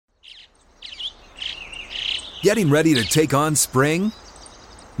Getting ready to take on spring?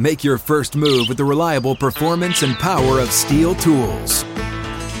 Make your first move with the reliable performance and power of Steel tools.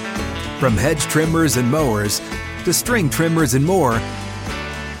 From hedge trimmers and mowers to string trimmers and more,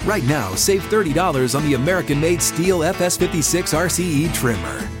 right now save $30 on the American-made Steel FS56 RCE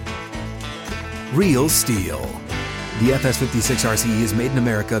trimmer. Real Steel. The FS56 RCE is made in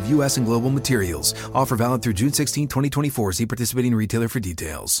America of U.S. and global materials. Offer valid through June 16, 2024. See participating retailer for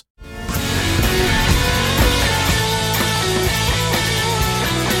details.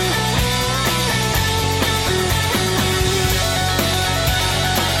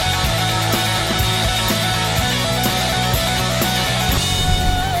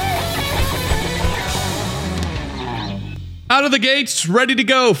 Out of the gates, ready to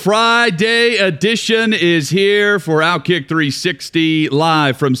go. Friday edition is here for Outkick 360,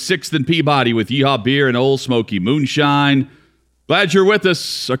 live from 6th and Peabody with Yeehaw Beer and Old Smoky Moonshine. Glad you're with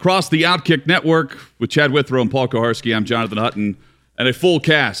us across the Outkick Network with Chad Withrow and Paul Koharski. I'm Jonathan Hutton, and a full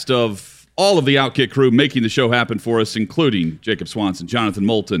cast of all of the Outkick crew making the show happen for us, including Jacob Swanson, Jonathan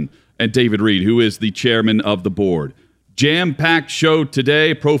Moulton, and David Reed, who is the chairman of the board. Jam-packed show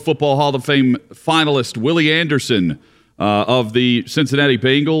today. Pro Football Hall of Fame finalist Willie Anderson of the Cincinnati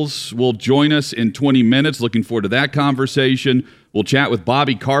Bengals will join us in 20 minutes. Looking forward to that conversation. We'll chat with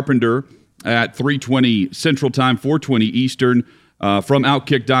Bobby Carpenter at 3:20 Central Time, 4:20 Eastern, from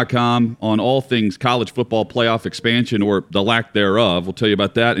Outkick.com on all things college football playoff expansion or the lack thereof. We'll tell you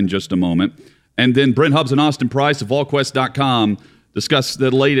about that in just a moment. And then Brent Hubbs and Austin Price of VolQuest.com discuss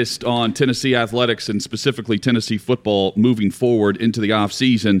the latest on Tennessee athletics and specifically Tennessee football moving forward into the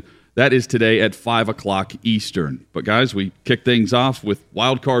offseason. That is today at 5 o'clock Eastern. But, guys, we kick things off with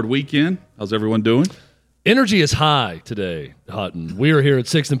Wild Card Weekend. How's everyone doing? Energy is high today, Hutton. We are here at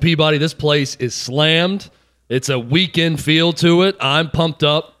 6th and Peabody. This place is slammed. It's a weekend feel to it. I'm pumped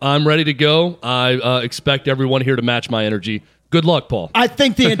up. I'm ready to go. I expect everyone here to match my energy. Good luck, Paul. I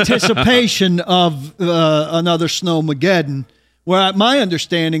think the anticipation of another Snowmageddon, where my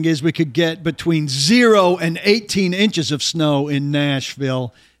understanding is we could get between 0 and 18 inches of snow in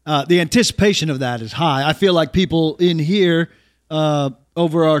Nashville. The anticipation of that is high. I feel like people in here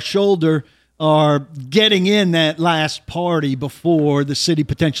over our shoulder are getting in that last party before the city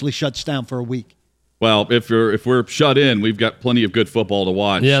potentially shuts down for a week. Well, if we're shut in, we've got plenty of good football to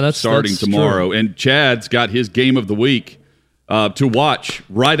watch starting tomorrow. True. And Chad's got his game of the week to watch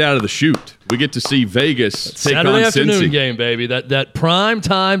right out of the chute. We get to see Vegas take on Saturday Cincy. afternoon game, baby. That prime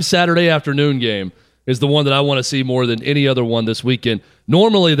time Saturday afternoon game is the one that I want to see more than any other one this weekend.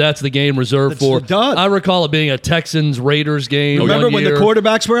 Normally, that's the game reserved for. I recall it being a Texans-Raiders game. Remember when the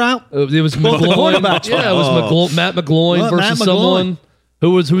quarterbacks were out? It was McGloin. It was Matt McGloin versus someone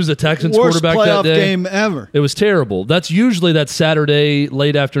who was the Texans quarterback that day. Worst playoff game ever. It was terrible. That's usually that Saturday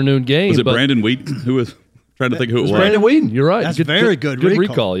late afternoon game. Was it Brandon Wheaton who was? Trying to think who it was. Brandon Wheaton. You're right. That's very good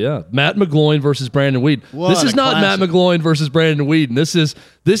recall. Yeah. Matt McGloin versus Brandon Wheaton. This is not classic. Matt McGloin versus Brandon Wheaton. This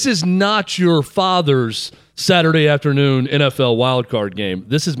is not your father's Saturday afternoon NFL wildcard game.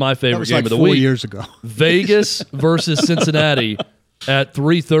 This is my favorite game of the week. 4 years ago. Vegas versus Cincinnati at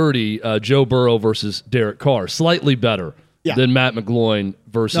 3:30. Joe Burrow versus Derek Carr. Slightly better than Matt McGloin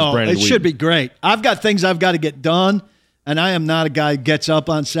versus Brandon Wheaton. It should be great. I've got things I've got to get done, and I am not a guy who gets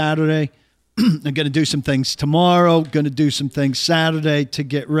up on Saturday. I'm going to do some things tomorrow, going to do some things Saturday to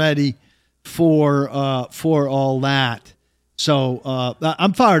get ready for all that. So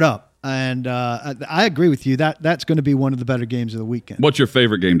I'm fired up, and I agree with you. That's going to be one of the better games of the weekend. What's your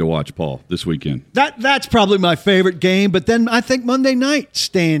favorite game to watch, Paul, this weekend? That's probably my favorite game, but then I think Monday night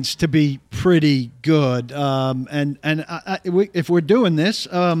stands to be pretty good. If we're doing this,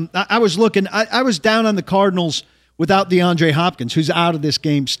 I was looking. I was down on the Cardinals without DeAndre Hopkins, who's out of this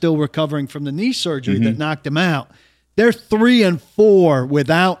game, still recovering from the knee surgery that knocked him out. They're 3-4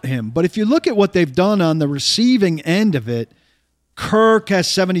 without him. But if you look at what they've done on the receiving end of it, Kirk has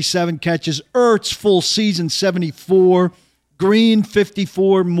 77 catches, Ertz full season 74, Green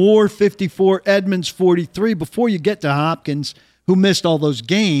 54, Moore 54, Edmonds 43, before you get to Hopkins, who missed all those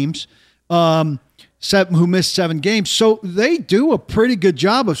games, who missed 7 games. So they do a pretty good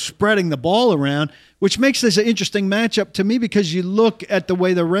job of spreading the ball around, which makes this an interesting matchup to me because you look at the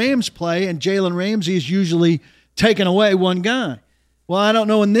way the Rams play, and Jalen Ramsey is usually taking away one guy. Well, I don't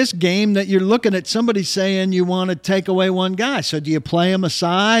know in this game that you're looking at somebody saying you want to take away one guy. So do you play him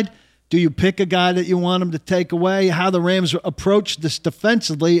aside? Do you pick a guy that you want him to take away? How the Rams approach this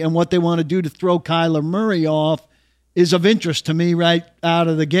defensively and what they want to do to throw Kyler Murray off is of interest to me right out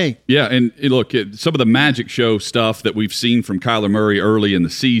of the gate. Yeah, and look, some of the magic show stuff that we've seen from Kyler Murray early in the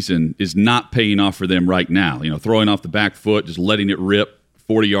season is not paying off for them right now. You know, throwing off the back foot, just letting it rip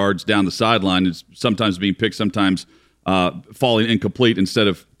 40 yards down the sideline is sometimes being picked, sometimes falling incomplete instead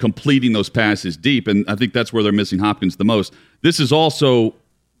of completing those passes deep. And I think that's where they're missing Hopkins the most. This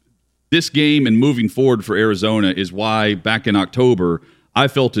game and moving forward for Arizona is why back in October, I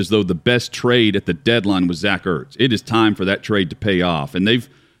felt as though the best trade at the deadline was Zach Ertz. It is time for that trade to pay off. And they've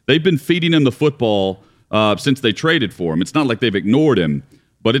been feeding him the football since they traded for him. It's not like they've ignored him,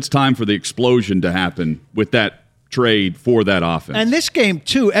 but it's time for the explosion to happen with that trade for that offense. And this game,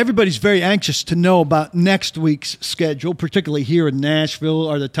 too, everybody's very anxious to know about next week's schedule, particularly here in Nashville.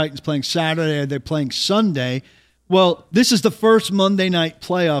 Are the Titans playing Saturday? Are they playing Sunday? Well, this is the first Monday night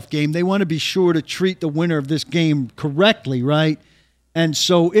playoff game. They want to be sure to treat the winner of this game correctly, right? And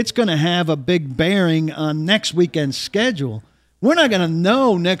so it's going to have a big bearing on next weekend's schedule. We're not going to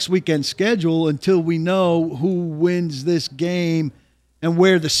know next weekend's schedule until we know who wins this game and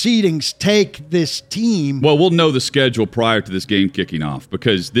where the seedings take this team. Well, we'll know the schedule prior to this game kicking off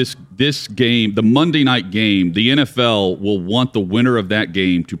because this game, the Monday night game, the NFL will want the winner of that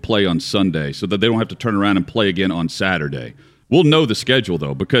game to play on Sunday so that they don't have to turn around and play again on Saturday. We'll know the schedule,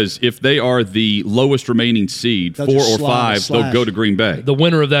 though, because if they are the lowest remaining seed, 4 or 5, they'll go to Green Bay. The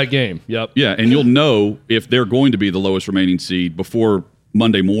winner of that game, yep. Yeah, and you'll know if they're going to be the lowest remaining seed before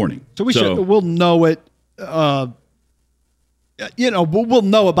Monday morning. So we'll know it. We'll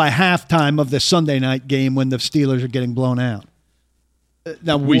know it by halftime of the Sunday night game when the Steelers are getting blown out.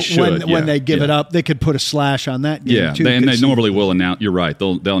 Now, when they give it up, they could put a slash on that game, too. Yeah, they normally will announce. You're right.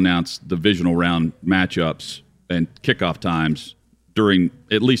 They'll announce the divisional round matchups and kickoff times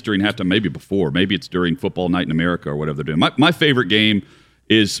at least during halftime, maybe before. Maybe it's during Football Night in America or whatever they're doing. My favorite game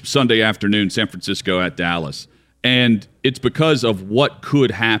is Sunday afternoon, San Francisco at Dallas. And it's because of what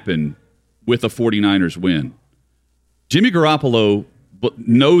could happen with a 49ers win. Jimmy Garoppolo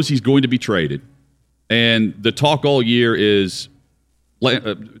knows he's going to be traded. And the talk all year is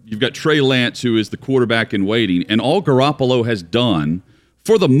you've got Trey Lance, who is the quarterback in waiting. And all Garoppolo has done,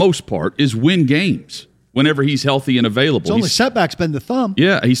 for the most part, is win games whenever he's healthy and available. His only setback's been the thumb.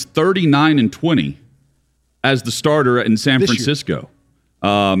 Yeah, he's 39-20 as the starter in San Francisco.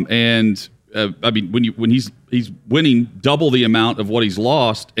 When he's winning double the amount of what he's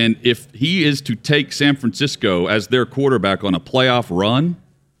lost, and if he is to take San Francisco as their quarterback on a playoff run,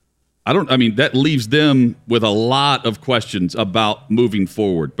 that leaves them with a lot of questions about moving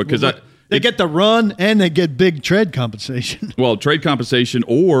forward because they get the run and they get big trade compensation. Well, trade compensation,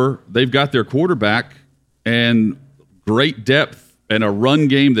 or they've got their quarterback and great depth and a run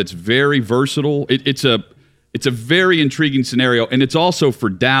game that's very versatile. It's a very intriguing scenario, and it's also for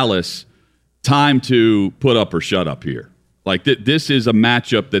Dallas time to put up or shut up here. Like this is a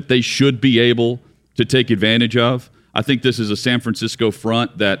matchup that they should be able to take advantage of. I think this is a San Francisco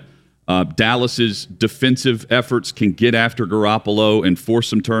front that Dallas's defensive efforts can get after Garoppolo and force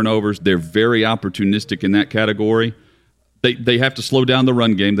some turnovers. They're very opportunistic in that category. They have to slow down the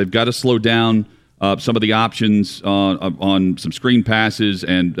run game. They've got to slow down some of the options on some screen passes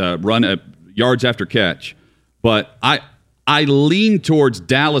and run yards after catch. But I lean towards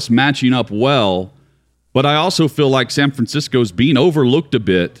Dallas matching up well, but I also feel like San Francisco's being overlooked a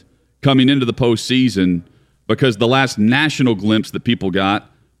bit coming into the postseason because the last national glimpse that people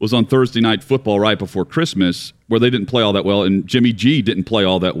got was on Thursday Night Football right before Christmas, where they didn't play all that well, and Jimmy G didn't play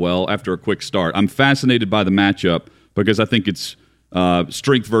all that well after a quick start. I'm fascinated by the matchup because I think it's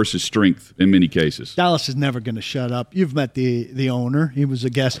strength versus strength in many cases. Dallas is never going to shut up. You've met the owner. He was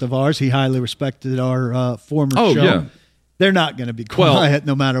a guest of ours. He highly respected our former show. Yeah. They're not going to be quiet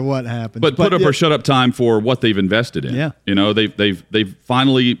no matter what happens. But put up or shut up time for what they've invested in. Yeah. They've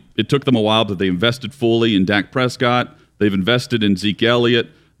finally, it took them a while, but they invested fully in Dak Prescott. They've invested in Zeke Elliott.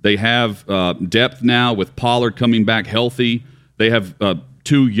 They have depth now with Pollard coming back healthy. They have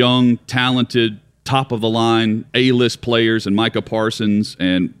two young, talented, top-of-the-line A-list players in Micah Parsons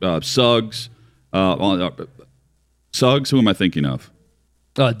and Suggs. Suggs, who am I thinking of?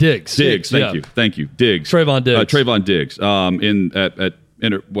 Diggs. Thank you. Diggs. Trayvon Diggs. Trayvon Diggs. 11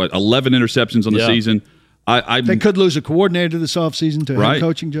 interceptions on the season. They could lose a coordinator this offseason to a head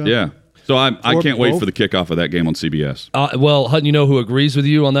coaching job. Yeah. So I can't wait for the kickoff of that game on CBS. Well, Hutton, you know who agrees with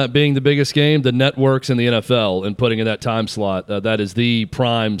you on that being the biggest game? The networks and the NFL and putting in that time slot. That is the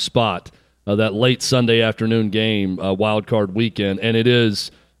prime spot, that late Sunday afternoon game, wild card weekend. And it is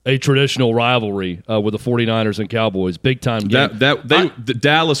a traditional rivalry with the 49ers and Cowboys. Big-time game.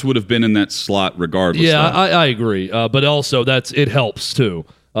 Dallas would have been in that slot regardless. Yeah, I agree. But also, it helps, too.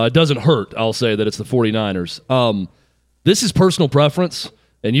 It doesn't hurt, I'll say, that it's the 49ers. This is personal preference.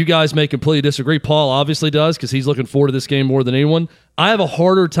 And you guys may completely disagree. Paul obviously does because he's looking forward to this game more than anyone. I have a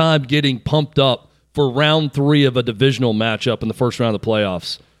harder time getting pumped up for round 3 of a divisional matchup in the first round of the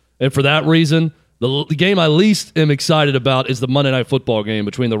playoffs. And for that reason, the game I least am excited about is the Monday Night Football game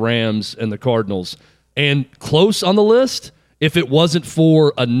between the Rams and the Cardinals. And close on the list, if it wasn't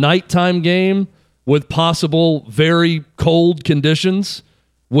for a nighttime game with possible very cold conditions,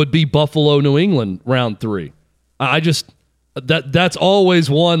 would be Buffalo, New England, round 3. That's always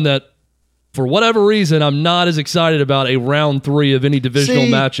one that, for whatever reason, I'm not as excited about a round 3 of any divisional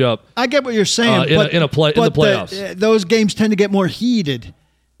matchup. I get what you're saying, in the playoffs. Those games tend to get more heated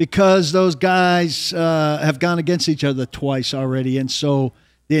because those guys have gone against each other twice already, and so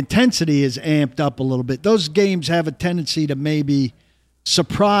the intensity is amped up a little bit. Those games have a tendency to maybe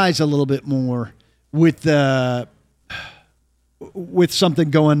surprise a little bit more with something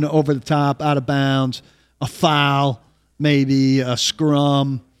going over the top, out of bounds, a foul, maybe a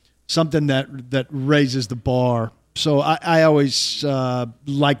scrum, something that raises the bar. So I always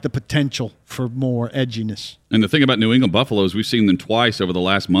like the potential for more edginess. And the thing about New England Buffalo is we've seen them twice over the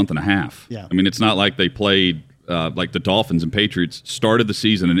last month and a half. Yeah. I mean, it's not like they played like the Dolphins and Patriots started the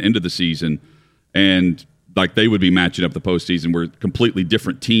season and ended the season, and like they would be matching up the postseason. We're completely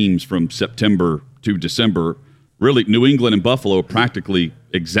different teams from September to December. Really, New England and Buffalo are practically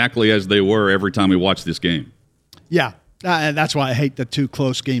exactly as they were every time we watch this game. Yeah, and that's why I hate the 2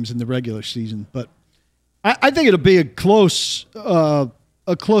 close games in the regular season. But I think it'll be a closely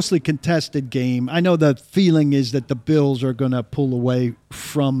contested game. I know the feeling is that the Bills are going to pull away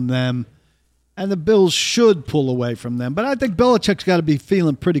from them, and the Bills should pull away from them. But I think Belichick's got to be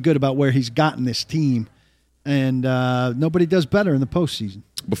feeling pretty good about where he's gotten this team, and nobody does better in the postseason.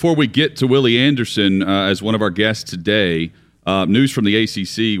 Before we get to Willie Anderson as one of our guests today, news from the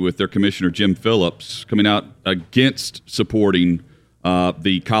ACC with their commissioner, Jim Phillips, coming out against supporting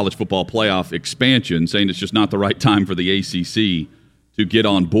the college football playoff expansion, saying it's just not the right time for the ACC to get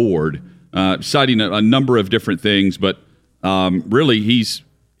on board, citing a number of different things. But really,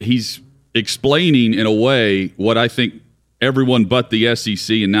 he's explaining in a way what I think everyone but the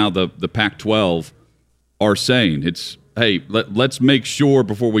SEC and now the Pac-12 are saying. It's, hey, let's make sure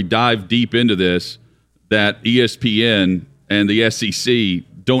before we dive deep into this that ESPN and the SEC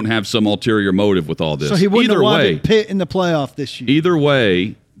don't have some ulterior motive with all this. So he wouldn't have wanted Pitt in the playoff this year. Either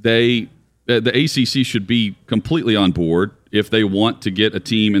way, the ACC should be completely on board if they want to get a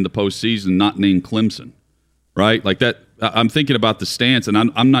team in the postseason not named Clemson, right? Like that. I'm thinking about the stance, and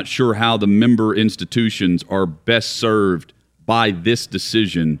I'm not sure how the member institutions are best served by this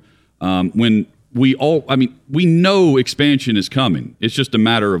decision when we know expansion is coming. It's just a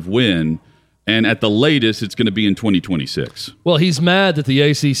matter of when. And at the latest, it's going to be in 2026. Well, he's mad that the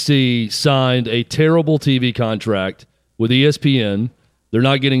ACC signed a terrible TV contract with ESPN. They're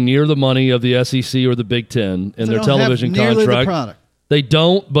not getting near the money of the SEC or the Big Ten in their television contract. The they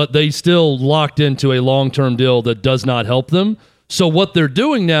don't, but they still locked into a long-term deal that does not help them. So what they're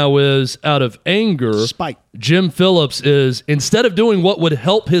doing now is, out of anger, spite. Jim Phillips is, instead of doing what would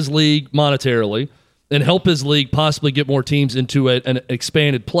help his league monetarily and help his league possibly get more teams into an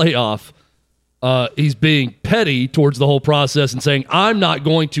expanded playoff, he's being petty towards the whole process and saying, I'm not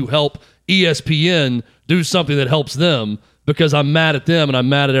going to help ESPN do something that helps them because I'm mad at them and I'm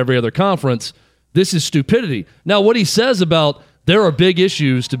mad at every other conference. This is stupidity. Now, what he says about there are big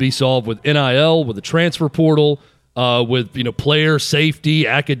issues to be solved with NIL, with the transfer portal, with player safety,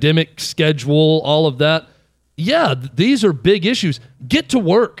 academic schedule, all of that. Yeah, these are big issues. Get to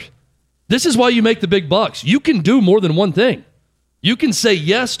work. This is why you make the big bucks. You can do more than one thing. You can say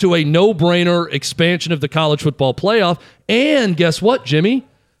yes to a no-brainer expansion of the college football playoff, and guess what, Jimmy?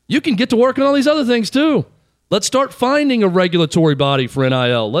 You can get to work on all these other things too. Let's start finding a regulatory body for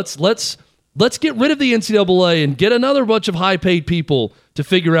NIL. Let's get rid of the NCAA and get another bunch of high-paid people to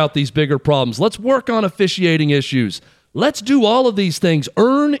figure out these bigger problems. Let's work on officiating issues. Let's do all of these things.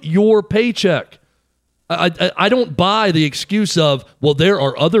 Earn your paycheck. I don't buy the excuse of, well, there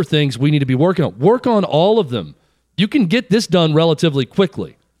are other things we need to be working on. Work on all of them. You can get this done relatively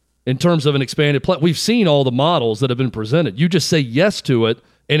quickly in terms of an expanded play. We've seen all the models that have been presented. You just say yes to it,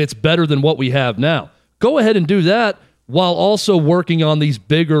 and it's better than what we have now. Go ahead and do that while also working on these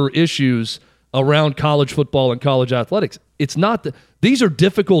bigger issues around college football and college athletics. These are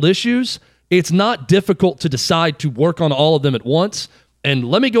difficult issues. It's not difficult to decide to work on all of them at once. And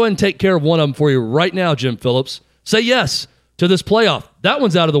let me go ahead and take care of one of them for you right now, Jim Phillips. Say yes to this playoff. That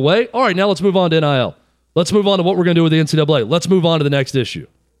one's out of the way. All right, now let's move on to NIL. Let's move on to what we're going to do with the NCAA. Let's move on to the next issue.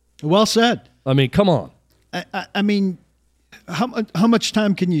 Well said. I mean, come on. I mean, how much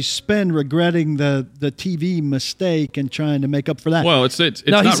time can you spend regretting the TV mistake and trying to make up for that? Well, it's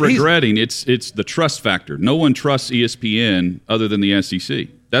not regretting. It's the trust factor. No one trusts ESPN other than the SEC.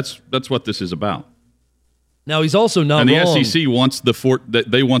 That's what this is about. Now, he's also not and the wrong. SEC wants the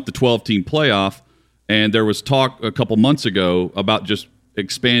 12-team playoff, and there was talk a couple months ago about just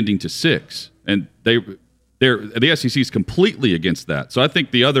expanding to 6, and the SEC is completely against that. So I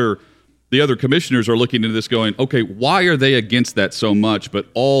think the other commissioners are looking into this going, okay, why are they against that so much, but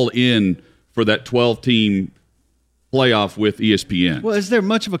all in for that 12-team playoff with ESPN? Well, is there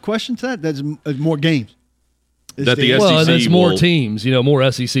much of a question to that? There's more games. That the Well, and SEC there's more teams.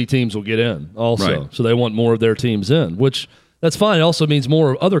 More SEC teams will get in also. Right. So they want more of their teams in, which that's fine. It also means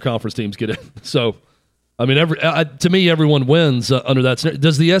more other conference teams get in. So, I mean, to me, everyone wins under that scenario.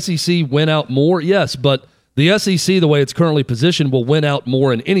 Does the SEC win out more? Yes, but the SEC, the way it's currently positioned, will win out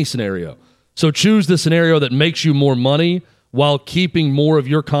more in any scenario. So choose the scenario that makes you more money while keeping more of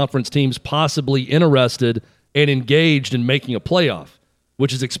your conference teams possibly interested and engaged in making a playoff,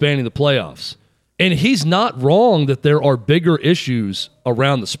 which is expanding the playoffs. And he's not wrong that there are bigger issues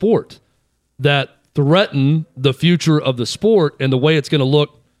around the sport that threaten the future of the sport and the way it's going to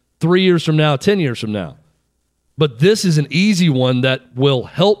look 3 years from now, 10 years from now. But this is an easy one that will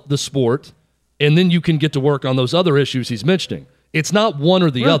help the sport, and then you can get to work on those other issues he's mentioning. It's not one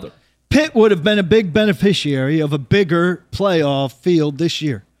or the other. Pitt would have been a big beneficiary of a bigger playoff field this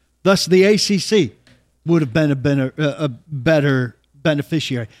year. Thus, the ACC would have been a better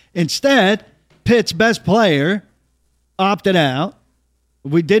beneficiary. Instead, Pitt's best player opted out.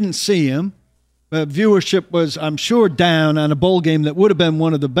 We didn't see him. Viewership was, I'm sure, down on a bowl game that would have been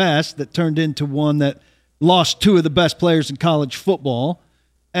one of the best that turned into one that lost 2 of the best players in college football.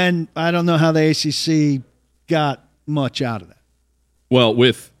 And I don't know how the ACC got much out of that. Well,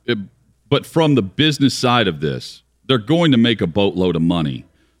 but from the business side of this, they're going to make a boatload of money.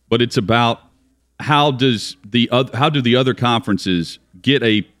 But it's about how do the other conferences get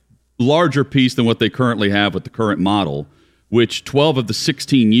a larger piece than what they currently have with the current model, which 12 of the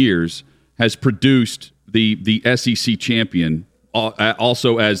 16 years has produced the SEC champion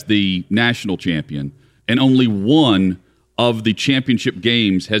also as the national champion, and only one of the championship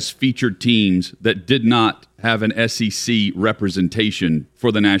games has featured teams that did not have an SEC representation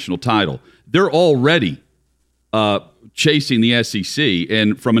for the national title. They're already chasing the SEC,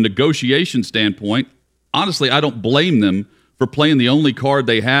 and from a negotiation standpoint, honestly, I don't blame them for playing the only card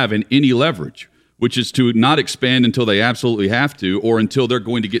they have in any leverage, which is to not expand until they absolutely have to or until they're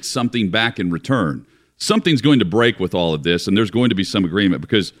going to get something back in return. Something's going to break with all of this, and there's going to be some agreement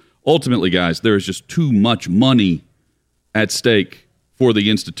because ultimately, guys, there is just too much money at stake for the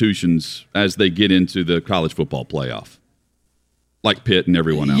institutions as they get into the college football playoff, like Pitt and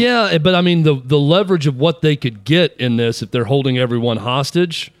everyone else. Yeah, but I mean, the leverage of what they could get in this if they're holding everyone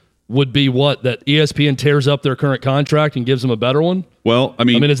hostage would be what, that ESPN tears up their current contract and gives them a better one? Well, I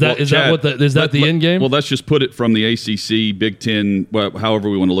mean, is that the end game? Well, let's just put it from the ACC, Big Ten, however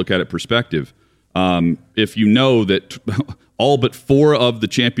we want to look at it, perspective. If you know that all but 4 of the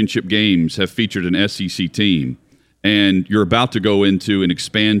championship games have featured an SEC team, and you're about to go into and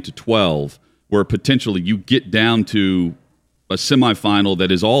expand to 12, where potentially you get down to a semifinal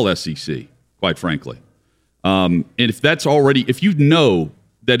that is all SEC, quite frankly. And if you know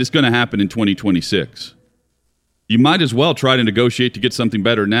that it's going to happen in 2026, you might as well try to negotiate to get something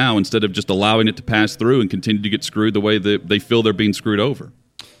better now instead of just allowing it to pass through and continue to get screwed the way that they feel they're being screwed over.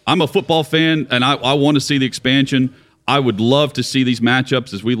 I'm a football fan, and I want to see the expansion. I would love to see these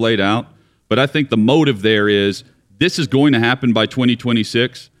matchups as we laid out, but I think the motive there is this is going to happen by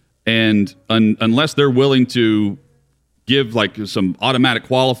 2026, and unless they're willing to give like some automatic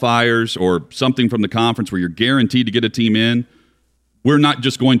qualifiers or something from the conference where you're guaranteed to get a team in, we're not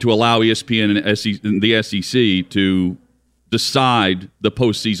just going to allow ESPN and the SEC to decide the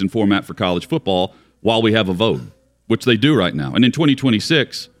postseason format for college football while we have a vote, which they do right now. And in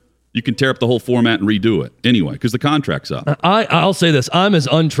 2026, you can tear up the whole format and redo it anyway because the contract's up. I'll say this. I'm as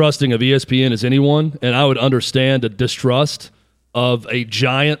untrusting of ESPN as anyone, and I would understand a distrust of a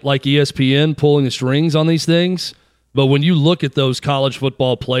giant like ESPN pulling the strings on these things. But when you look at those college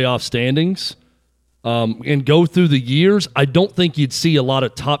football playoff standings and go through the years, I don't think you'd see a lot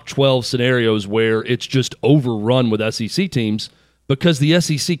of top 12 scenarios where it's just overrun with SEC teams because the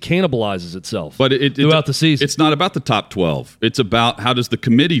SEC cannibalizes itself throughout the season. It's not about the top 12. It's about how does the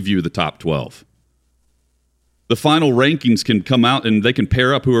committee view the top 12. The final rankings can come out and they can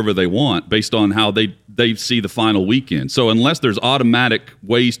pair up whoever they want based on how they see the final weekend. So unless there's automatic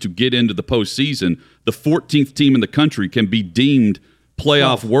ways to get into the postseason, the 14th team in the country can be deemed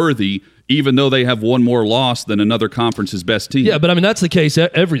playoff worthy even though they have one more loss than another conference's best team. Yeah, but I mean that's the case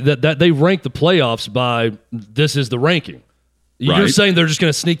that they rank the playoffs by this is the ranking. You're right. saying they're just going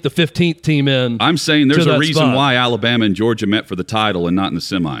to sneak the 15th team in. I'm saying there's a reason spot. why Alabama and Georgia met for the title and not in the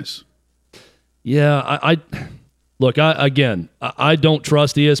semis. Yeah, I don't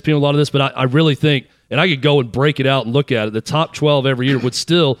trust ESPN a lot of this, but I really think, and I could go and break it out and look at it, the top 12 every year would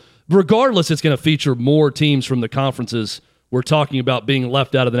still, regardless, it's going to feature more teams from the conferences we're talking about being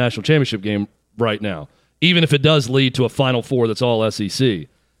left out of the national championship game right now, even if it does lead to a Final Four that's all SEC.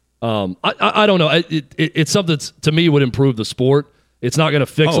 I don't know. It's something that, to me, would improve the sport. It's not going to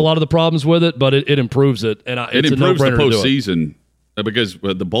fix a lot of the problems with it, but it improves it. And it improves the postseason. Because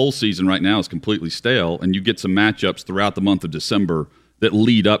the bowl season right now is completely stale, and you get some matchups throughout the month of December that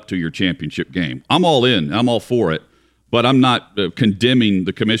lead up to your championship game. I'm all in. I'm all for it. But I'm not condemning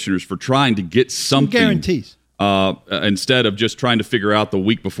the commissioners for trying to get something. Some guarantees. Instead of just trying to figure out the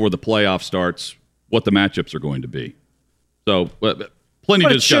week before the playoff starts what the matchups are going to be. So plenty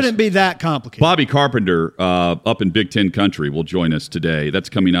to discuss. It shouldn't be that complicated. Bobby Carpenter up in Big Ten country will join us today. That's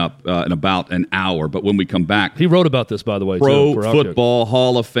coming up in about an hour. But when we come back, he wrote about this, by the way. Pro Football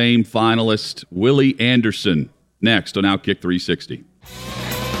Hall of Fame finalist Willie Anderson next on Outkick 360.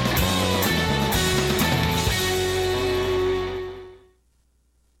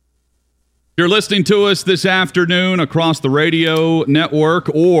 You're listening to us this afternoon across the radio network,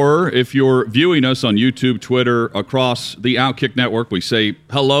 or if you're viewing us on YouTube, Twitter, across the Outkick network, we say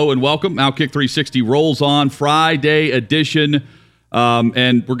hello and welcome. Outkick 360 rolls on, Friday edition,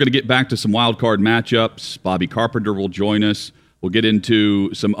 and we're going to get back to some wild card matchups. Bobby Carpenter will join us. We'll get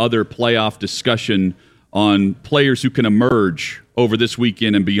into some other playoff discussion on players who can emerge over this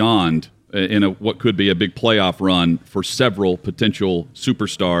weekend and beyond in what could be a big playoff run for several potential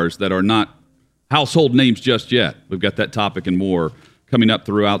superstars that are not household names just yet. We've got that topic and more coming up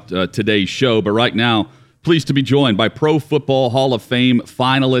throughout today's show. But right now, pleased to be joined by Pro Football Hall of Fame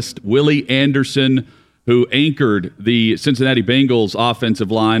finalist Willie Anderson, who anchored the Cincinnati Bengals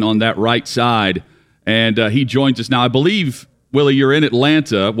offensive line on that right side. And he joins us now. I believe, Willie, you're in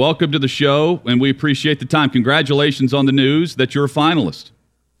Atlanta. Welcome to the show, and we appreciate the time. Congratulations on the news that you're a finalist.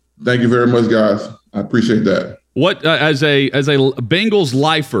 Thank you very much, guys. I appreciate that. What, as a Bengals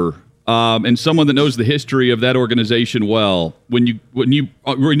lifer, and someone that knows the history of that organization well, when you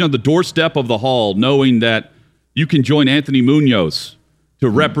on the doorstep of the hall, knowing that you can join Anthony Munoz to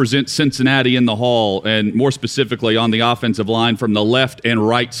represent Cincinnati in the hall, and more specifically on the offensive line from the left and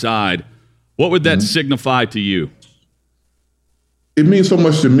right side, what would that signify to you? It means so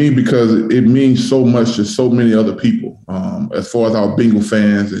much to me because it means so much to so many other people. As far as our Bengal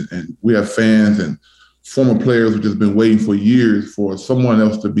fans, and we have fans and former players who've just been waiting for years for someone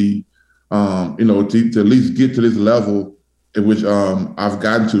else to be to at least get to this level at which I've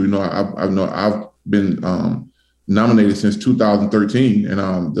gotten to. I've been nominated since 2013,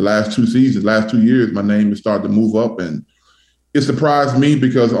 and the last 2 years, my name has started to move up, and it surprised me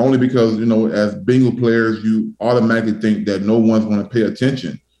because as Bengal players, you automatically think that no one's going to pay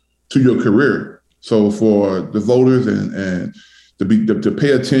attention to your career. So for the voters and to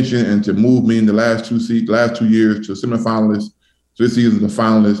pay attention and to move me in the last 2 years to semifinalists, to this season the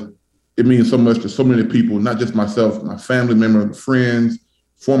finalists, it means so much to so many people, not just myself, my family members, friends,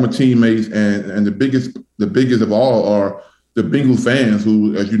 former teammates, and the biggest of all are the Bengals fans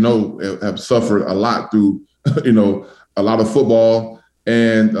who, as you know, have suffered a lot through, a lot of football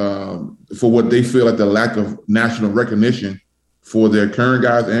and for what they feel like the lack of national recognition for their current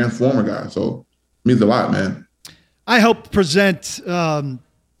guys and former guys. So it means a lot, man. I helped present. Mawai.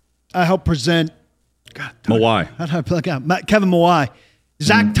 How did I plug out? Kevin Mawai.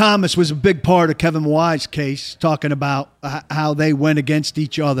 Zach Thomas was a big part of Kevin Mawai's case, talking about how they went against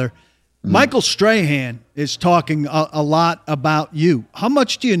each other. Michael Strahan is talking a lot about you. How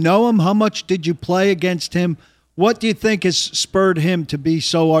much do you know him? How much did you play against him? What do you think has spurred him to be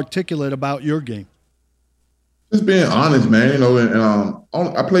so articulate about your game? Just being honest, man.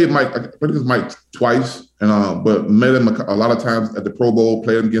 I played Mike twice, but met him a lot of times at the Pro Bowl.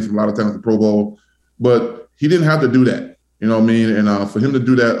 Played against him a lot of times at the Pro Bowl, but he didn't have to do that. You know what I mean? And for him to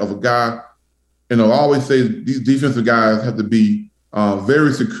do that of a guy, I always say these defensive guys have to be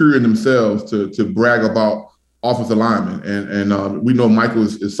very secure in themselves to brag about offensive linemen. And we know Michael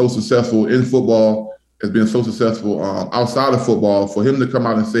is so successful in football, has been so successful outside of football. For him to come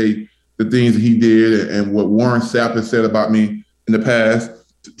out and say the things that he did and what Warren Sapp has said about me in the past,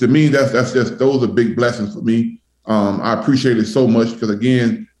 to me, those are big blessings for me. I appreciate it so much because,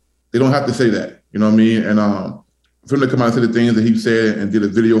 again, they don't have to say that. You know what I mean? And for him to come out and say the things that he said and did a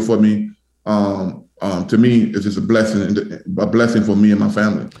video for me, to me, it's just a blessing for me and my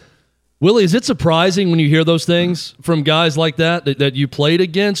family. Willie, is it surprising when you hear those things from guys like that you played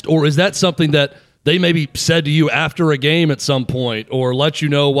against, or is that something that they maybe said to you after a game at some point or let you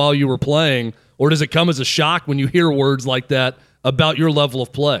know while you were playing, or does it come as a shock when you hear words like that about your level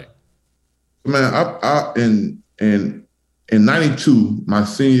of play? Man, I in '92, my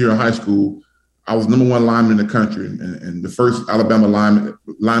senior year in high school, I was number one lineman in the country and the first Alabama lineman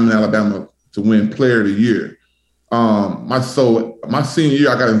in Alabama to win Player of the Year. My senior year,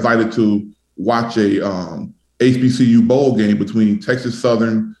 I got invited to watch a HBCU bowl game between Texas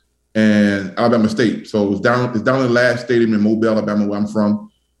Southern and Alabama State. So it's down in the last stadium in Mobile, Alabama, where I'm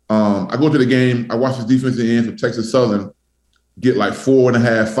from. I go to the game. I watch this defensive end from Texas Southern get like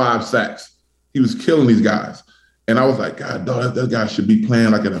 4.5, 5 sacks. He was killing these guys. And I was like, God, dog, that guy should be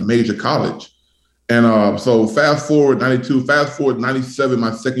playing like in a major college. And so fast forward 92, fast forward 97,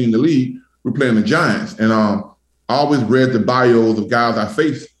 my second year in the league, we're playing the Giants. And I always read the bios of guys I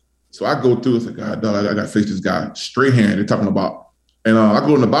faced. So I go through and say, God, dog, I got to face this guy. Strahan, they're talking about. And I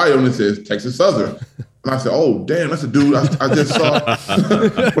go in the bio and it says Texas Southern. And I said, oh, damn, that's a dude I just saw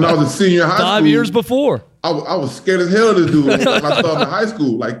when I was a senior in high school. 5 years before. I was scared as hell of this dude when I saw him in high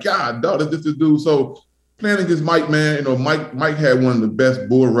school. Like, God, dog, that's this dude. So playing against Mike, man, Mike had one of the best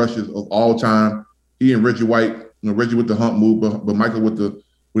bull rushes of all time. He and Reggie White, Reggie with the hump move, but Michael with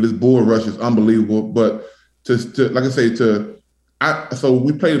his bull rush is unbelievable. But to like I say, so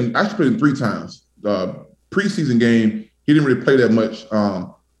we played him. I actually played him 3 times. The preseason game, he didn't really play that much.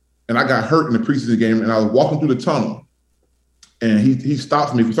 And I got hurt in the preseason game, and I was walking through the tunnel, and he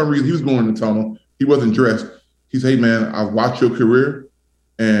stops me. For some reason, he was going in the tunnel. He wasn't dressed. He said, hey, man, I've watched your career,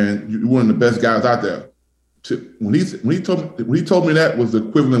 and you're one of the best guys out there. When he told me that was the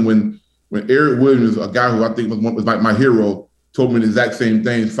equivalent when Eric Williams, a guy who I think was like my hero, told me the exact same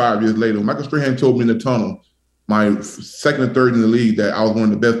thing 5 years later. When Michael Strahan told me in the tunnel, my second or third in the league, that I was one of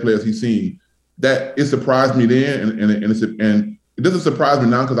the best players he's seen. That it surprised me then, and it doesn't surprise me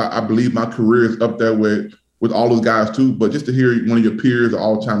now because I believe my career is up there with all those guys too. But just to hear one of your peers, the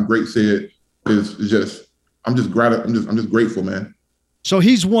all-time great, say it is just I'm just grateful, man. So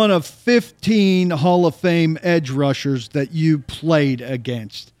he's one of 15 Hall of Fame edge rushers that you played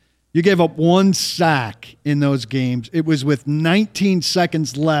against. You gave up 1 sack in those games. It was with 19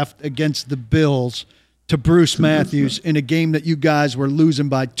 seconds left against the Bills to Bruce Matthews in a game that you guys were losing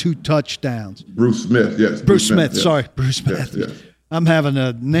by 2 touchdowns. Bruce Smith, yes. Bruce Smith, sorry. Bruce Matthews. Yes. I'm having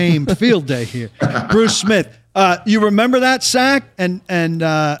a name field day here. Bruce Smith. You remember that sack? And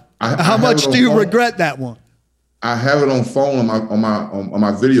how much do you regret that one? I have it on phone on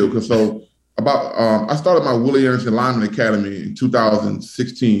my video. Because I started my Willie Anderson Lineman Academy in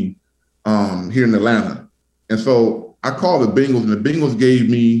 2016 here in Atlanta. And so I called the Bengals, and the Bengals gave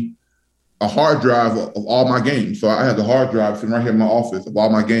me a hard drive of all my games. So I had the hard drive sitting right here in my office of all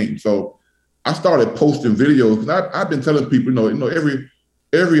my games. So I started posting videos because I've been telling people,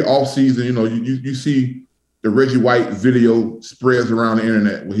 every off season, you see the Reggie White video spreads around the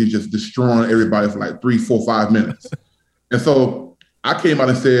internet where he's just destroying everybody for like 3, 4, 5 minutes. And so I came out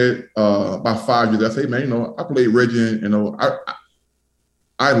and said about 5 years, I say, man, I played Reggie, and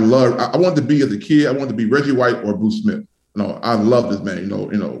I wanted to be as a kid, I wanted to be Reggie White or Bruce Smith. I love this man,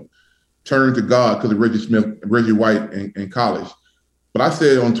 turned to God because of Reggie White in college. But I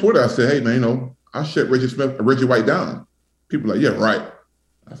said on Twitter, I said, hey, man, I shut Reggie White down. People are like, yeah, right.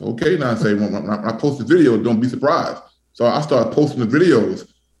 I said, okay. Now I say, when I post the video, don't be surprised. So I started posting the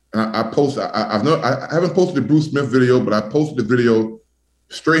videos. And I haven't posted the Bruce Smith video, but I posted the video.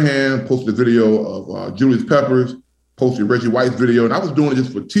 Strahan posted the video of Julius Peppers, posted Reggie White's video. And I was doing it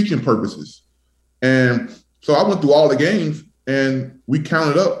just for teaching purposes. And so I went through all the games, and we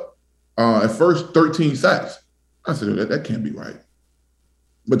counted up at first 13 sacks. I said, that can't be right.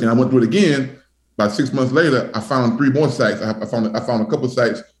 But then I went through it again. About 6 months later, I found 3 more sacks. I found a couple of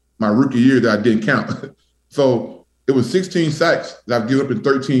sacks my rookie year that I didn't count. So it was 16 sacks that I've given up in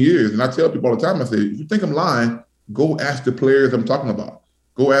 13 years. And I tell people all the time, I say, if you think I'm lying, go ask the players I'm talking about.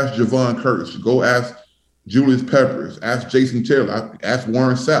 Go ask Javon Curtis. Go ask Julius Peppers. Ask Jason Taylor. Ask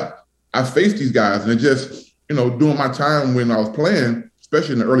Warren Sapp. I faced these guys, and it just, during my time when I was playing,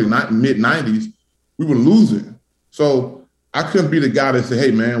 especially in the early mid-90s, we were losing. So I couldn't be the guy that said,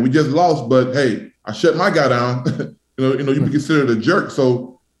 hey, man, we just lost, but hey, I shut my guy down. You be considered a jerk.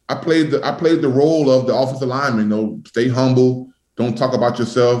 So I played the role of the offensive lineman, stay humble, don't talk about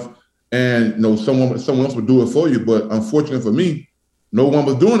yourself. And someone else would do it for you. But unfortunately for me, no one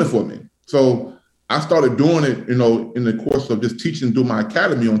was doing it for me. So I started doing it, in the course of just teaching through my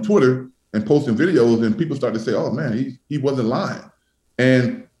academy on Twitter and posting videos, and people started to say, oh man, he wasn't lying.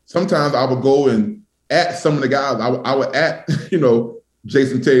 And sometimes I would go and at some of the guys, I would at,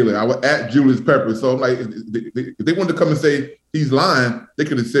 Jason Taylor, I would at Julius Peppers. So I'm like, if they wanted to come and say he's lying, they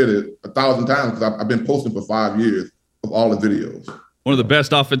could have said it 1,000 times because I've been posting for 5 years of all the videos. One of the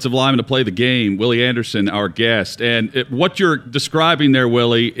best offensive linemen to play the game, Willie Anderson, our guest. And what you're describing there,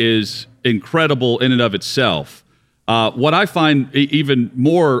 Willie, is incredible in and of itself. What I find even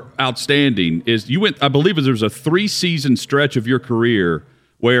more outstanding is I believe there was a 3-season stretch of your career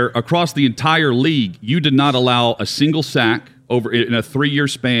where across the entire league, you did not allow a single sack over in a 3-year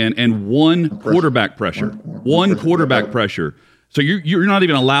span and one quarterback pressure. One quarterback pressure. So you're not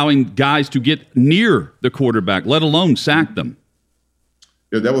even allowing guys to get near the quarterback, let alone sack them.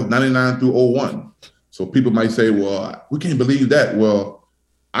 Yeah, that was 99 through 01. So people might say, well, we can't believe that. Well,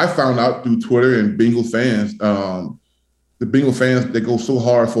 I found out through Twitter and Bengal fans, the Bengal fans, they go so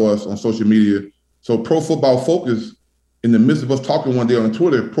hard for us on social media. So Pro Football Focus, in the midst of us talking one day on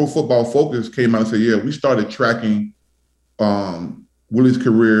Twitter, Pro Football Focus came out and said, yeah, we started tracking Willie's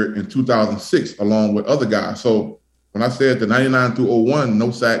career in 2006 along with other guys. So when I said the 99 through 01,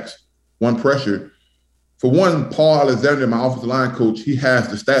 no sacks, one pressure, for one, Paul Alexander, my offensive line coach, he has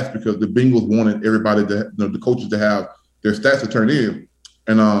the stats because the Bengals wanted everybody the coaches to have their stats to turn in.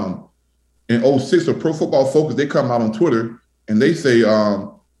 And in 06, so Pro Football Focus, they come out on Twitter and they say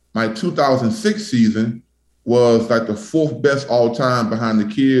my 2006 season was like the 4th best all time behind the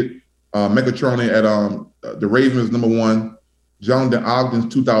kid Megatron at the Ravens, number 1. Jonathan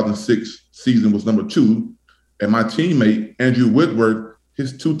Ogden's 2006 season was number 2. And my teammate, Andrew Whitworth,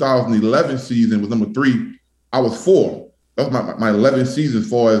 his 2011 season was number 3. I was 4. That was my 11th season as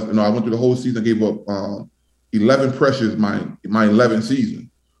far as, I went through the whole season, gave up 11 pressures my 11th season.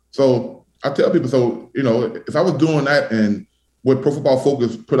 So I tell people, if I was doing that and what Pro Football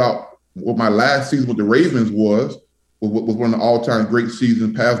Focus put out, what my last season with the Ravens was one of the all-time great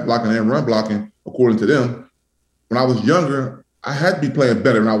seasons, pass blocking and run blocking, according to them. When I was younger, I had to be playing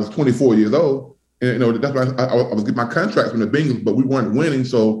better when I was 24 years old. And, that's why I was getting my contracts from the Bengals, but we weren't winning,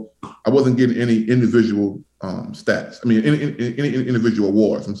 so I wasn't getting any individual stats. I mean, any individual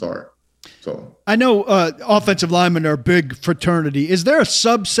awards, I'm sorry. So I know offensive linemen are a big fraternity. Is there a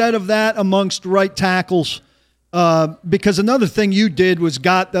subset of that amongst right tackles? Because another thing you did was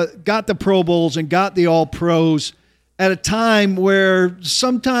got the Pro Bowls and got the All-Pros at a time where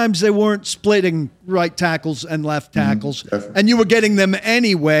sometimes they weren't splitting right tackles and left tackles, and you were getting them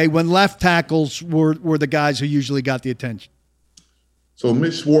anyway when left tackles were the guys who usually got the attention. So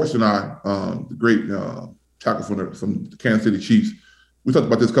Mitch Schwartz and I, the great tackle from the Kansas City Chiefs, we talked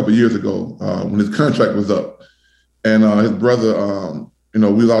about this a couple of years ago when his contract was up. And his brother,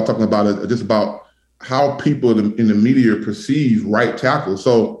 we were all talking about it, just about how people in the media perceive right tackle.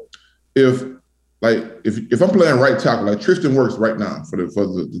 So if I'm playing right tackle, like Tristan Wirfs right now for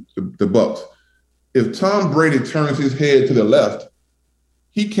the Bucks, if Tom Brady turns his head to the left,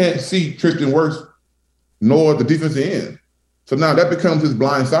 he can't see Tristan Wirfs nor the defensive end. So now that becomes his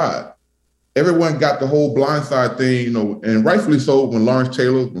blind side. Everyone got the whole blind side thing, and rightfully so. When Lawrence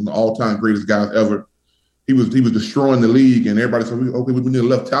Taylor, one of the all-time greatest guys ever, he was destroying the league, and everybody said, "Okay, we need a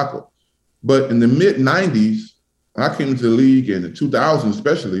left tackle." But in the mid-'90s, when I came into the league, and in 2000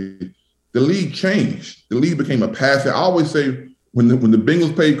 especially, the league changed. The league became a passing. I always say when the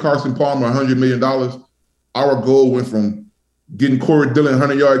Bengals paid Carson Palmer $100 million, our goal went from getting Corey Dillon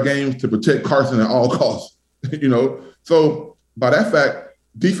 100-yard games to protect Carson at all costs. So by that fact,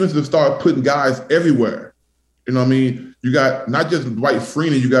 defenses started putting guys everywhere. You got not just Dwight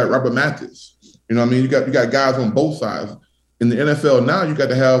Freeney, you got Robert Mathis. You got guys on both sides. In the NFL now, you got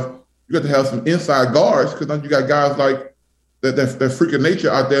to have some inside guards because now you got guys like that freak of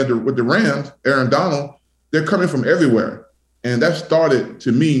nature out there with the Rams, Aaron Donald. They're coming from everywhere, and that started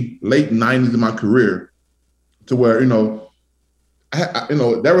to me late '90s in my career, to where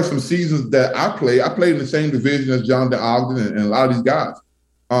there were some seasons that I played in the same division as Jonathan Ogden and a lot of these guys.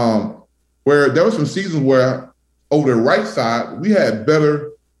 Where there were some seasons where over the right side, we had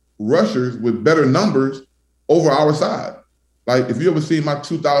better rushers with better numbers over our side. Like if you ever seen my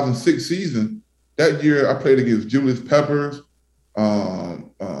 2006 season, that year I played against Julius Peppers,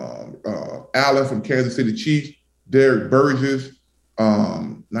 Allen from Kansas City Chiefs, Derek Burgess.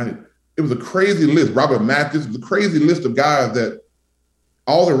 It was a crazy list. Robert Mathis, was a crazy list of guys that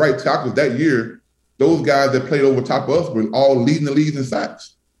all the right tackles that year, those guys that played over top of us were all leading the leagues in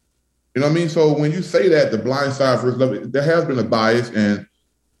sacks. You know what I mean? So when you say that, the blind side versus left, there has been a bias. And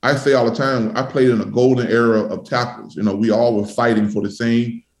I say all the time, I played in a golden era of tackles. We all were fighting for the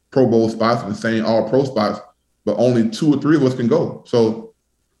same Pro Bowl spots and the same All-Pro spots, but only 2 or 3 of us can go. So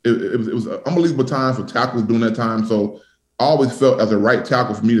it was an unbelievable time for tackles during that time. So I always felt as a right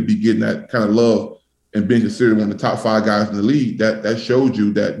tackle for me to be getting that kind of love and being considered one of the top 5 guys in the league, that showed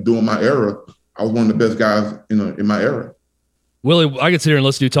you that during my era, I was one of the best guys in my era. Willie, I could sit here and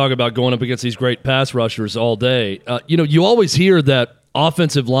listen to you talk about going up against these great pass rushers all day. You always hear that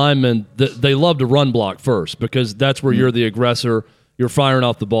offensive linemen, they love to run block first because that's where you're the aggressor, you're firing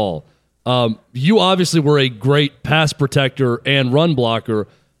off the ball. You obviously were a great pass protector and run blocker.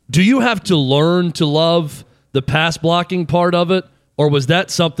 Do you have to learn to love the pass blocking part of it, or was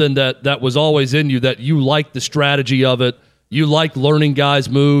that something that was always in you, that you liked the strategy of it, you liked learning guys'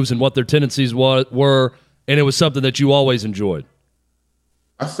 moves and what their tendencies were, and it was something that you always enjoyed?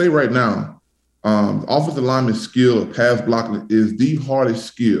 I say right now, offensive lineman skill of pass blocking is the hardest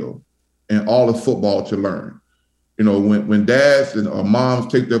skill in all of football to learn. You know, when dads and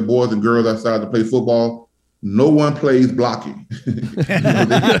moms take their boys and girls outside to play football, no one plays blocking.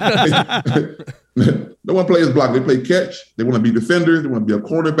 No one plays blocking. They play catch. They want to be defenders. They want to be a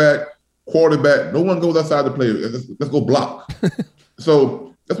quarterback. No one goes outside to play. Let's go block.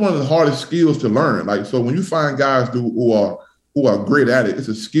 So that's one of the hardest skills to learn. Like, so when you find guys who are great at it, it's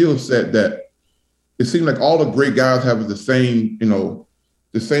a skill set that it seems like all the great guys have the same,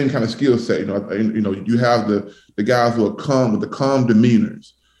 the same kind of skill set. You have the guys who are calm with the calm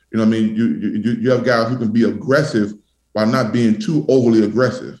demeanors. You know what I mean? You have guys who can be aggressive while not being too overly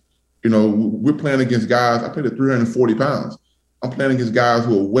aggressive. You know, we're playing against guys, I played at 340 pounds. I'm playing against guys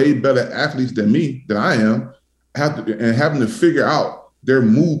who are way better athletes than I am, having to figure out their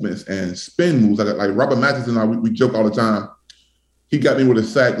movements and spin moves. Like Robert Mathis and I, we joke all the time. He got me with a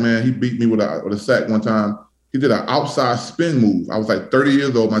sack, man. He beat me with a sack one time. He did an outside spin move. I was like 30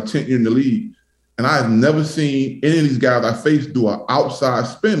 years old, my 10th year in the league. And I have never seen any of these guys I faced do an outside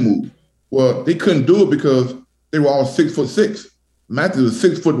spin move. Well, they couldn't do it because they were all 6'6". Matthew was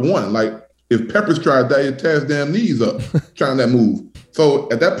 6'1". Like, if Peppers tried that, he'd tear his damn knees up trying that move. So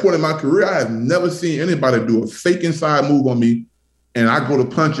at that point in my career, I have never seen anybody do a fake inside move on me, and I go to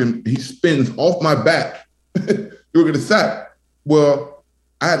punch him, he spins off my back. You'll get a sack. Well,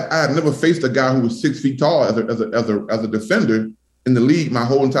 I had never faced a guy who was 6 feet tall as a defender in the league my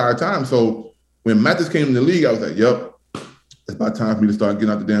whole entire time. So when Mathis came in the league, I was like, yep, it's about time for me to start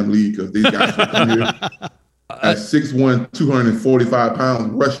getting out the damn league, because these guys come here at 6'1", 245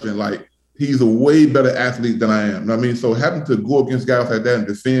 pounds rushing. Like, he's a way better athlete than I am. You know what I mean? So having to go against guys like that and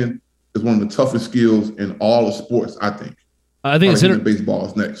defend is one of the toughest skills in all of sports, I think. I think baseball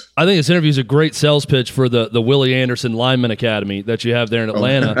is next. I think this interview is a great sales pitch for the Willie Anderson Lineman Academy that you have there in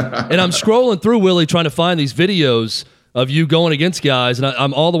Atlanta. And I'm scrolling through, Willie, trying to find these videos of you going against guys, and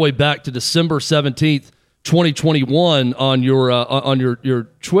I'm all the way back to December 17th, 2021 on your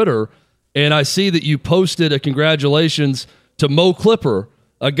Twitter, and I see that you posted a congratulations to Mo Clipper,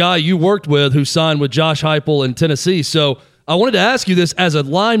 a guy you worked with who signed with Josh Heupel in Tennessee. So I wanted to ask you this as a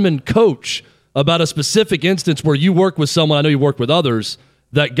lineman coach about a specific instance where you worked with someone, I know you worked with others,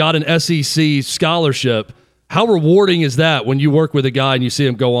 that got an SEC scholarship. How rewarding is that when you work with a guy and you see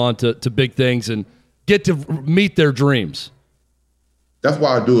him go on to big things and get to meet their dreams? That's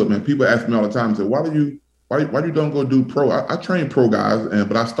why I do it, man. People ask me all the time, say, why do you don't go do pro? I train pro guys,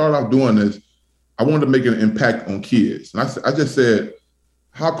 but I started off doing this. I wanted to make an impact on kids. And I just said,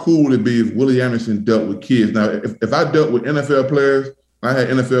 how cool would it be if Willie Anderson dealt with kids? Now, if I dealt with NFL players, I had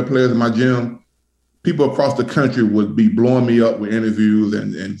NFL players in my gym, people across the country would be blowing me up with interviews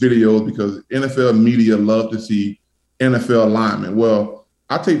and videos, because NFL media love to see NFL linemen. Well,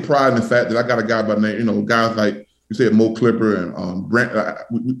 I take pride in the fact that I got a guy by name, guys like you said, Mo Clipper and Brent. I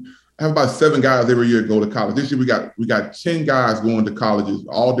have about 7 guys every year go to college. This year we got 10 guys going to colleges,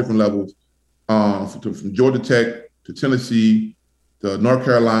 all different levels, from Georgia Tech to Tennessee to North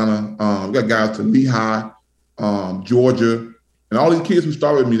Carolina. We got guys to Lehigh, Georgia. And all these kids who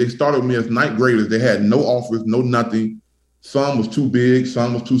started with me, they started with me as ninth graders. They had no offers, no nothing. Some was too big,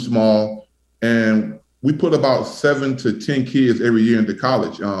 some was too small. And we put about 7 to 10 kids every year into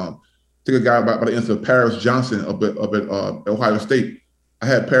college. Took a guy by the name of Paris Johnson up at Ohio State. I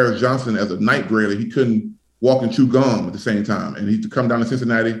had Paris Johnson as a ninth grader. He couldn't walk and chew gum at the same time. And he used to come down to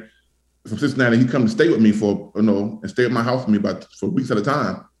Cincinnati. From Cincinnati, he'd come to stay with me and stay at my house with me for weeks at a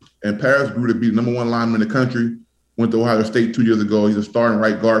time. And Paris grew to be the number 1 lineman in the country. Went to Ohio State 2 years ago. He's a starting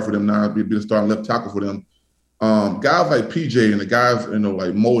right guard for them now. He'll be the starting left tackle for them. Guys like PJ and the guys,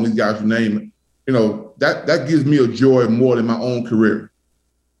 like Mo and these guys you name, that gives me a joy more than my own career.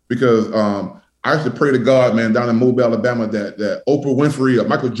 Because I used to pray to God, man, down in Mobile, Alabama, that Oprah Winfrey or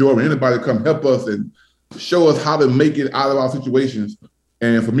Michael Jordan, anybody come help us and show us how to make it out of our situations.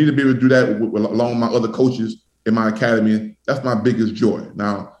 And for me to be able to do that along with my other coaches in my academy, that's my biggest joy.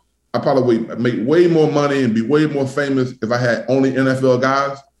 Now, I probably would make way more money and be way more famous if I had only NFL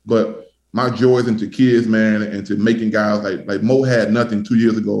guys, but my joy is into kids, man, and to making guys like Mo had nothing 2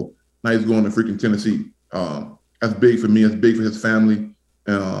 years ago. Now he's going to freaking Tennessee. That's big for me. It's big for his family,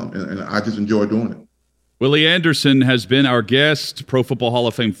 and I just enjoy doing it. Willie Anderson has been our guest, Pro Football Hall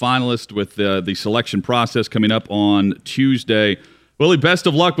of Fame finalist with the selection process coming up on Tuesday. Willie, best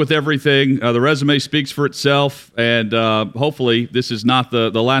of luck with everything. The resume speaks for itself, and hopefully this is not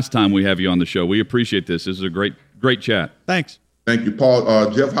the last time we have you on the show. We appreciate this. This is a great chat. Thanks. Thank you, Paul.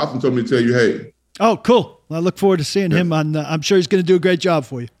 Jeff Hoffman told me to tell you, hey. Oh, cool. Well, I look forward to seeing him on. I'm sure he's going to do a great job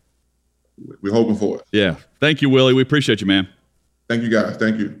for you. We're hoping for it. Yeah. Thank you, Willie. We appreciate you, man. Thank you, guys.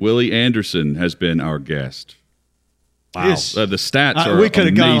 Thank you. Willie Anderson has been our guest. Wow. Yes. The stats are we could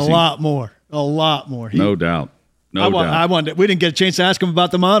have gone amazing. a lot more. No doubt. No doubt. I wanted. We didn't get a chance to ask him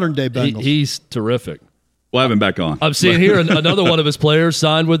about the modern day Bengals. He's terrific. We'll have him back on. I'm seeing here another one of his players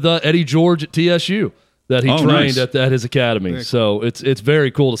signed with Eddie George at TSU that he trained nice. at his academy. So it's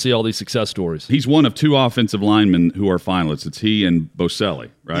very cool to see all these success stories. He's one of 2 offensive linemen who are finalists. It's he and Boselli,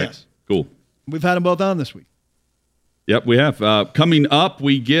 right? Yes. Cool. We've had them both on this week. Yep, we have. Coming up,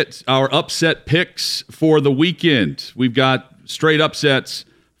 we get our upset picks for the weekend. We've got straight upsets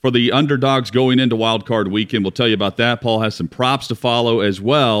for the underdogs going into Wild Card Weekend. We'll tell you about that. Paul has some props to follow as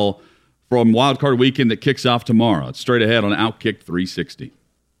well from Wild Card Weekend that kicks off tomorrow. It's straight ahead on Outkick 360.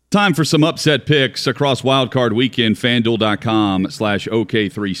 Time for some upset picks across Wild Card Weekend.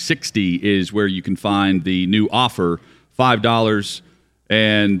 FanDuel.com/OK360 is where you can find the new offer, $5,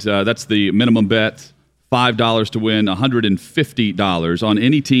 and that's the minimum bet. $5 to win $150 on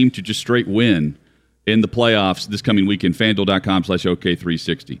any team to just straight win in the playoffs this coming weekend.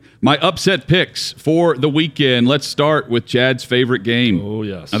 FanDuel.com/OK360. My upset picks for the weekend. Let's start with Chad's favorite game. Oh,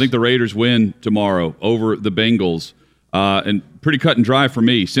 yes. I think the Raiders win tomorrow over the Bengals. And pretty cut and dry for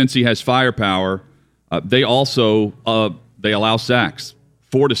me. Cincy has firepower. They also they allow sacks,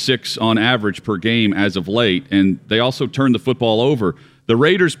 4 to 6 on average per game as of late, and they also turn the football over. The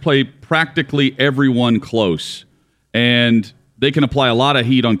Raiders play practically everyone close, and they can apply a lot of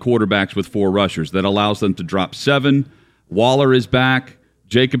heat on quarterbacks with 4 rushers. That allows them to drop 7. Waller is back.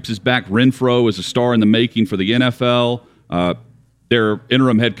 Jacobs is back. Renfro is a star in the making for the NFL. Their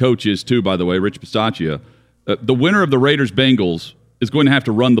interim head coach is too, by the way, Rich Bisaccia. The winner of the Raiders-Bengals is going to have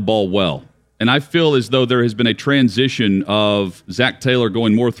to run the ball well. And I feel as though there has been a transition of Zach Taylor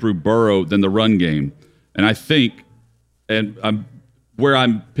going more through Burrow than the run game. And I think, where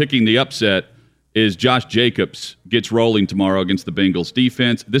I'm picking the upset is Josh Jacobs gets rolling tomorrow against the Bengals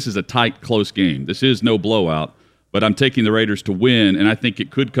defense. This is a tight, close game. This is no blowout, but I'm taking the Raiders to win, and I think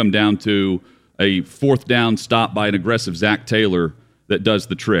it could come down to a 4th down stop by an aggressive Zach Taylor that does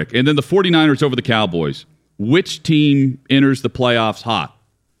the trick. And then the 49ers over the Cowboys. Which team enters the playoffs hot?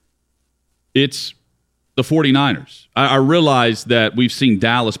 It's the 49ers. I realize that we've seen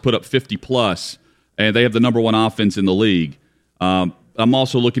Dallas put up 50+, and they have the number 1 offense in the league. I'm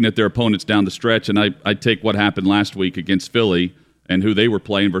also looking at their opponents down the stretch, and I take what happened last week against Philly and who they were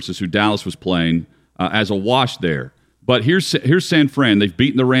playing versus who Dallas was playing as a wash there. But here's San Fran. They've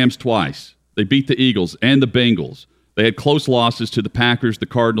beaten the Rams twice. They beat the Eagles and the Bengals. They had close losses to the Packers, the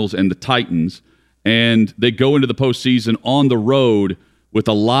Cardinals, and the Titans, and they go into the postseason on the road with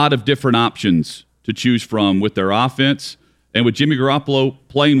a lot of different options to choose from with their offense. And with Jimmy Garoppolo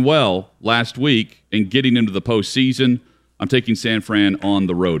playing well last week and getting into the postseason, I'm taking San Fran on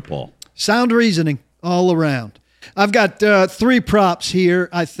the road, Paul. Sound reasoning all around. I've got 3 props here.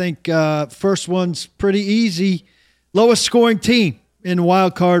 I think first one's pretty easy. Lowest scoring team in the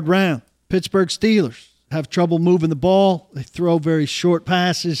wild card round. Pittsburgh Steelers have trouble moving the ball. They throw very short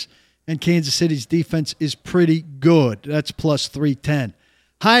passes, and Kansas City's defense is pretty good. That's plus 310.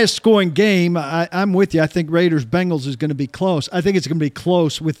 Highest scoring game, I'm with you. I think Raiders-Bengals is going to be close. I think it's going to be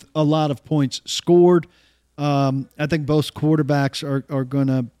close with a lot of points scored. I think both quarterbacks are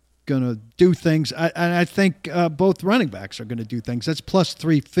going to do things. I think both running backs are going to do things. That's plus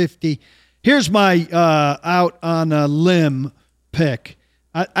 350. Here's my out on a limb pick.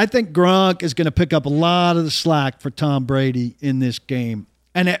 I think Gronk is going to pick up a lot of the slack for Tom Brady in this game.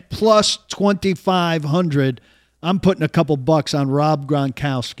 And at plus 2,500, I'm putting a couple bucks on Rob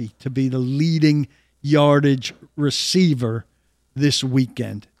Gronkowski to be the leading yardage receiver this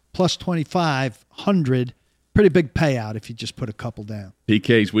weekend. Plus 2,500. Pretty big payout if you just put a couple down.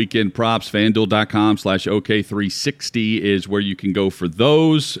 PK's weekend props, FanDuel.com/OK360 is where you can go for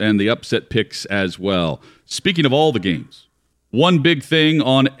those and the upset picks as well. Speaking of all the games, one big thing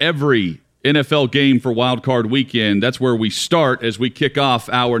on every NFL game for Wild Card Weekend, that's where we start as we kick off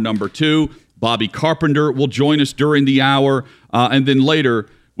hour number 2. Bobby Carpenter will join us during the hour, and then later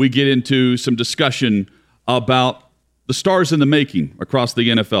we get into some discussion about the stars in the making across the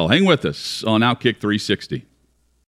NFL. Hang with us on Outkick 360.